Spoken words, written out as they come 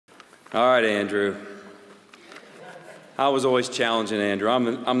All right, Andrew. I was always challenging Andrew.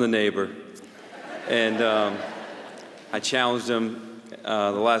 I'm the neighbor. And I challenged him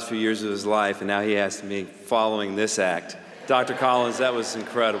the last few years of his life, and now he asked me following this act. Dr. Collins, that was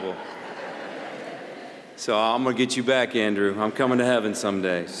incredible. So I'm going to get you back, Andrew. I'm coming to heaven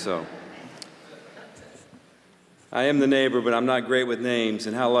someday, so. I am the neighbor, but I'm not great with names,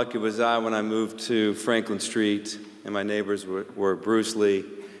 and how lucky was I when I moved to Franklin Street, and my neighbors were Bruce Lee,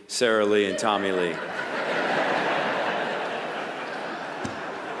 Sarah Lee, and Tommy Lee.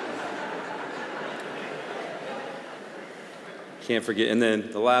 Can't forget. And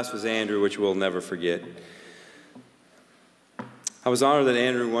then the last was Andrew, which we'll never forget. I was honored that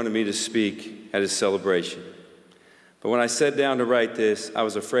Andrew wanted me to speak at his celebration. But when I sat down to write this, I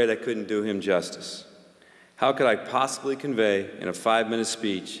was afraid I couldn't do him justice. How could I possibly convey in a 5-minute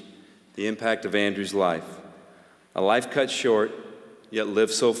speech the impact of Andrew's life? A life cut short, yet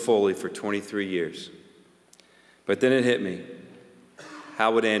lived so fully for 23 years. But then it hit me.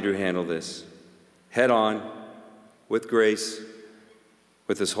 How would Andrew handle this? Head on, with grace,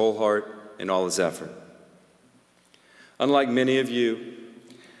 with his whole heart and all his effort. Unlike many of you,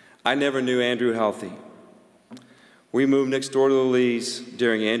 I never knew Andrew healthy. We moved next door to the Lees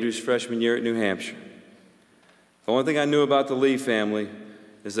during Andrew's freshman year at New Hampshire. The only thing I knew about the Lee family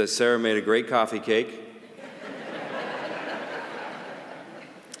is that Sarah made a great coffee cake,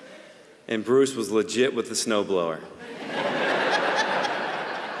 and Bruce was legit with the snowblower.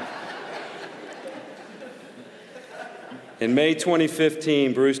 In May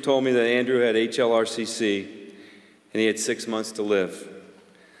 2015, Bruce told me that Andrew had HLRCC and he had 6 months to live.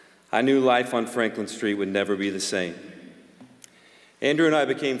 I knew life on Franklin Street would never be the same. Andrew and I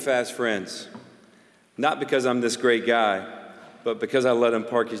became fast friends, not because I'm this great guy, but because I let him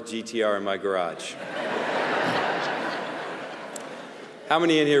park his GTR in my garage. How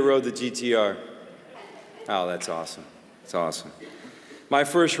many in here rode the GTR? Oh, that's awesome. That's awesome. My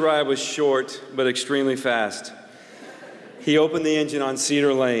first ride was short, but extremely fast. He opened the engine on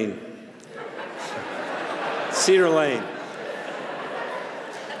Cedar Lane. Cedar Lane.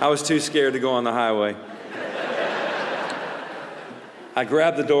 I was too scared to go on the highway. I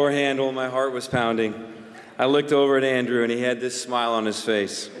grabbed the door handle, my heart was pounding. I looked over at Andrew and he had this smile on his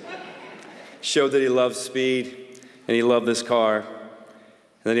face. Showed that he loved speed and he loved this car.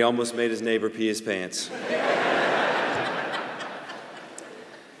 And then he almost made his neighbor pee his pants.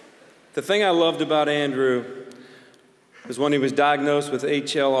 The thing I loved about Andrew was when he was diagnosed with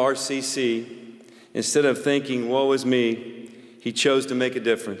HLRCC, instead of thinking, woe is me, he chose to make a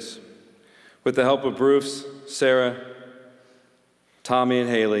difference. With the help of Bruce, Sarah, Tommy, and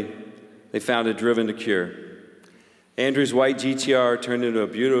Haley, they founded Driven to Cure. Andrew's white GTR turned into a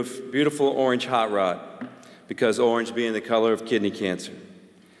beautiful orange hot rod, because orange being the color of kidney cancer.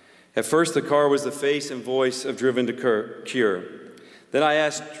 At first, the car was the face and voice of Driven to Cure. Then I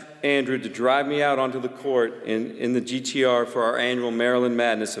asked Andrew to drive me out onto the court in the GTR for our annual Maryland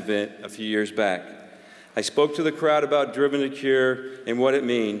Madness event a few years back. I spoke to the crowd about Driven to Cure and what it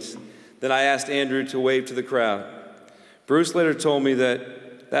means. Then I asked Andrew to wave to the crowd. Bruce later told me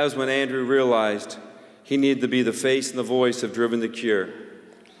that was when Andrew realized he needed to be the face and the voice of Driven to Cure.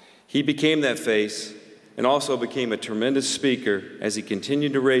 He became that face and also became a tremendous speaker as he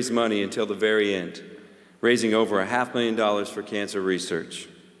continued to raise money until the very end, raising over $500,000 for cancer research.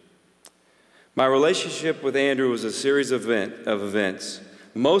 My relationship with Andrew was a series of events,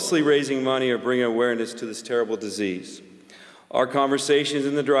 mostly raising money or bringing awareness to this terrible disease. Our conversations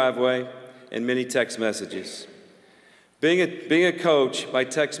in the driveway and many text messages. Being a coach, my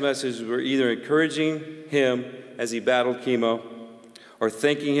text messages were either encouraging him as he battled chemo or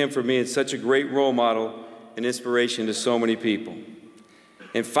thanking him for being such a great role model and inspiration to so many people.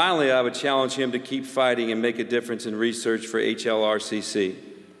 And finally, I would challenge him to keep fighting and make a difference in research for HLRCC.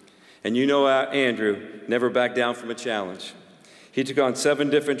 And you know Andrew never backed down from a challenge. He took on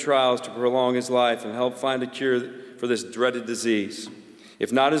 7 different trials to prolong his life and help find a cure for this dreaded disease.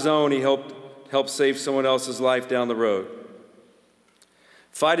 If not his own, he helped save someone else's life down the road.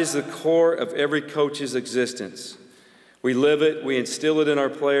 Fight is the core of every coach's existence. We live it, we instill it in our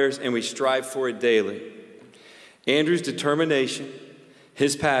players, and we strive for it daily. Andrew's determination,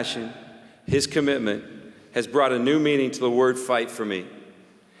 his passion, his commitment has brought a new meaning to the word fight for me.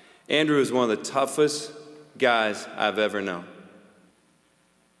 Andrew is one of the toughest guys I've ever known.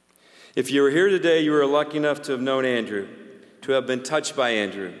 If you were here today, you were lucky enough to have known Andrew, to have been touched by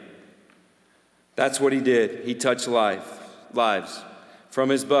Andrew. That's what he did. He touched lives from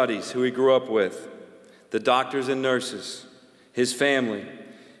his buddies who he grew up with, the doctors and nurses, his family,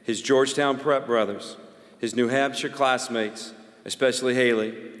 his Georgetown prep brothers, his New Hampshire classmates, especially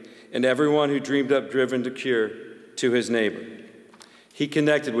Haley, and everyone who dreamed up Driven to Cure to his neighbor. He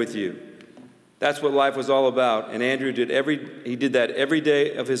connected with you. That's what life was all about, and Andrew did that every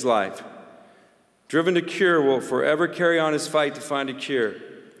day of his life. Driven to Cure will forever carry on his fight to find a cure.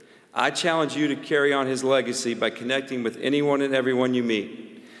 I challenge you to carry on his legacy by connecting with anyone and everyone you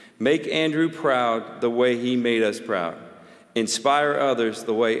meet. Make Andrew proud the way he made us proud. Inspire others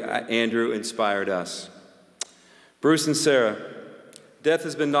the way Andrew inspired us. Bruce and Sarah, death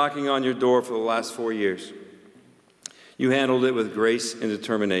has been knocking on your door for the last 4 years. You handled it with grace and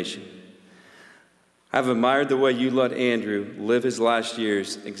determination. I've admired the way you let Andrew live his last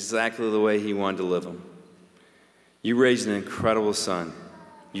years exactly the way he wanted to live them. You raised an incredible son.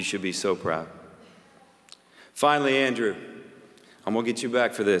 You should be so proud. Finally, Andrew, I'm going to get you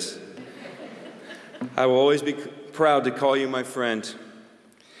back for this. I will always be proud to call you my friend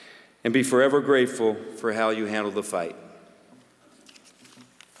and be forever grateful for how you handled the fight.